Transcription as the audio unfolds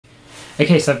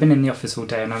Okay, so I've been in the office all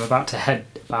day and I'm about to head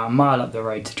about a mile up the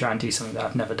road to try and do something that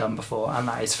I've never done before, and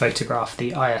that is photograph the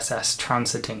ISS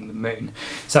transiting the moon.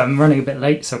 So I'm running a bit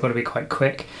late, so I've got to be quite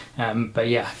quick. But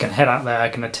yeah, I'm going to head out there. I'm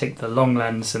going to take the long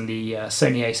lens and the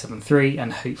Sony a7 III,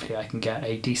 and hopefully I can get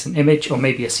a decent image, or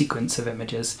maybe a sequence of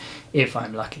images if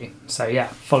I'm lucky. So yeah,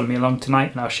 follow me along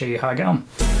tonight and I'll show you how I get on.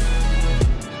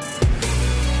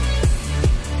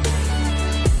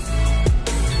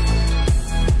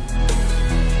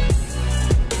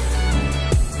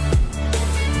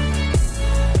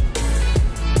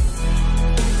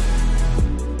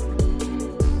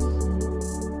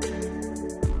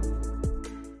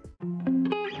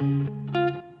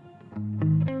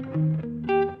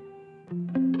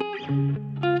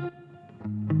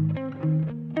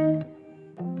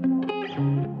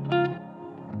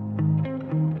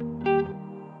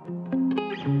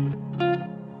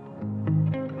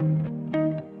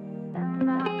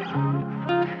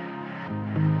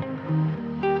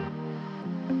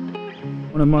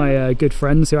 One of my good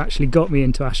friends who actually got me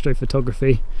into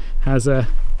astrophotography has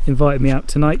invited me out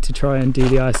tonight to try and do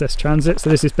the ISS transit. So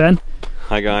this is Ben.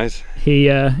 Hi guys.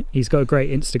 He's got a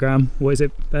great Instagram. What is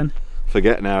it, Ben?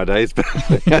 Forget nowadays, but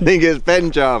I think it's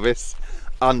Ben Jarvis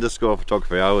 _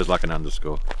 photography. I always like an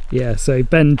underscore. Yeah, so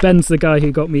Ben's the guy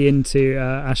who got me into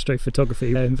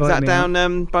astrophotography. Is that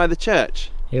down by the church?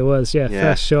 It was, yeah.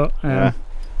 First shot. I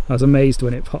was amazed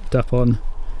when it popped up on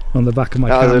the back of my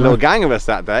camera. There was a little gang of us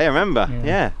that day, I remember.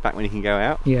 Yeah, back when you can go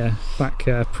out. Yeah, back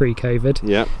pre-COVID.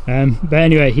 Yeah. But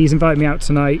anyway, he's invited me out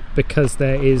tonight because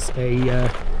there is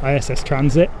a ISS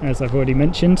transit, as I've already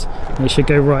mentioned, and it should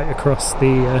go right across the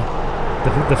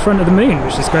front of the moon,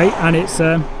 which is great. And it's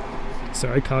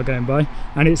sorry, car going by,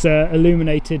 and it's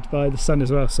illuminated by the sun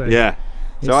as well. So yeah.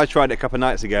 So I tried it a couple of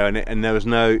nights ago, and there was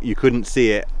you couldn't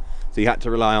see it. So you had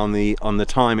to rely on the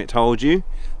time it told you.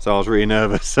 So I was really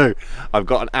nervous. So I've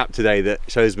got an app today that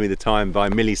shows me the time by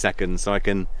milliseconds, so I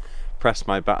can press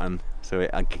my button so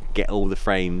I can get all the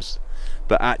frames.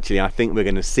 But actually I think we're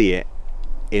going to see it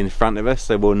in front of us,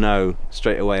 so we'll know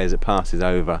straight away as it passes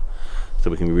over.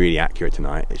 So we can be really accurate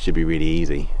tonight. It should be really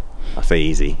easy. I say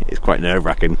easy, it's quite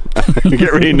nerve-wracking. You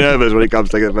get really nervous when it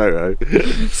comes to taking a photo.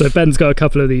 So Ben's got a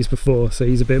couple of these before, so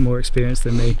he's a bit more experienced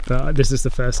than me, but this is the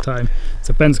first time.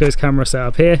 So Ben's got his camera set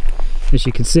up here, as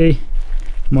you can see.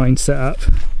 Mine's set up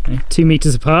 2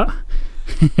 meters apart,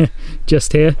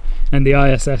 just here, and the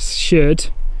ISS should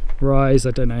rise,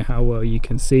 I don't know how well you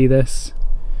can see this,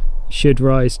 should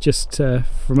rise just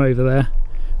from over there,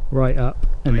 right up,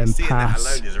 and then pass.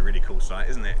 That alone is a really cool sight,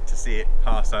 isn't it? To see it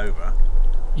pass over.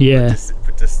 Yeah.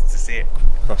 But just to see it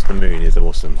across the moon is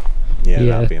awesome. Yeah,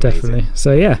 that'd be amazing. Definitely.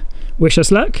 So yeah, wish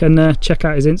us luck, and check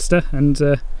out his Insta, and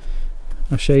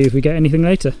I'll show you if we get anything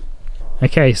later.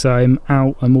 Okay, so I'm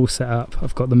out, I'm all set up,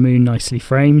 I've got the moon nicely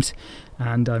framed,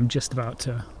 and I'm just about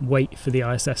to wait for the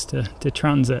ISS to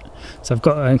transit. So I'm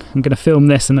going to film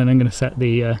this, and then I'm going to set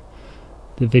the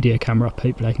video camera up.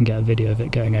 Hopefully I can get a video of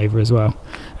it going over as well.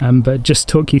 But just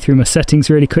talk you through my settings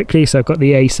really quickly. So I've got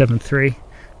the a7 III,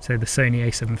 so the Sony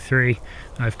a7 III.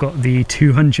 I've got the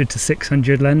 200 to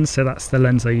 600 lens, so that's the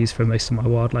lens I use for most of my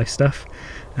wildlife stuff.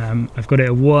 I've got it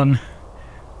at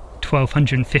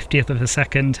 1/1250th of a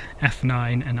second,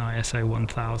 f9 and ISO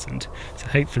 1000. So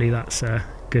hopefully that's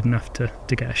good enough to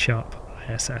get a sharp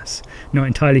ISS. Not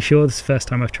entirely sure, this is the first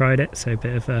time I've tried it, so a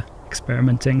bit of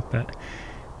experimenting, but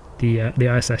the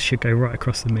ISS should go right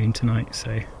across the moon tonight,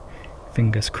 so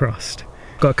fingers crossed.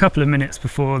 Got a couple of minutes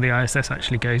before the ISS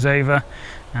actually goes over,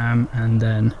 and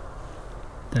then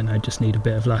I just need a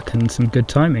bit of luck and some good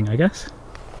timing, I guess.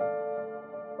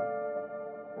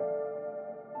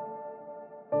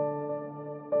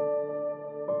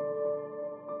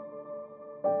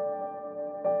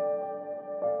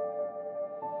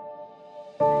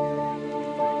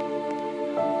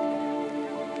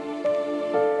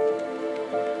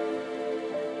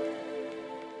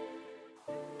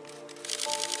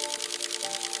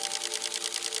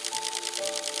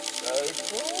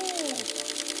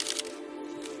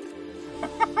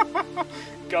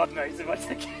 God knows if I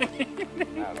took anything.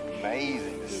 That was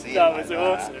amazing to see. That was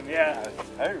awesome, yeah. That was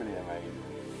totally amazing.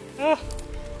 Oh,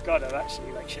 God, I'm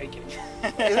actually like shaking.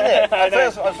 Isn't it? I know.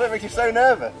 I'm so making you so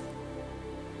nervous.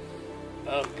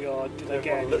 Oh God, did I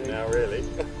get anything? Look now, really.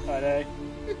 I know.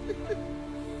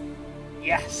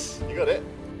 Yes! You got it?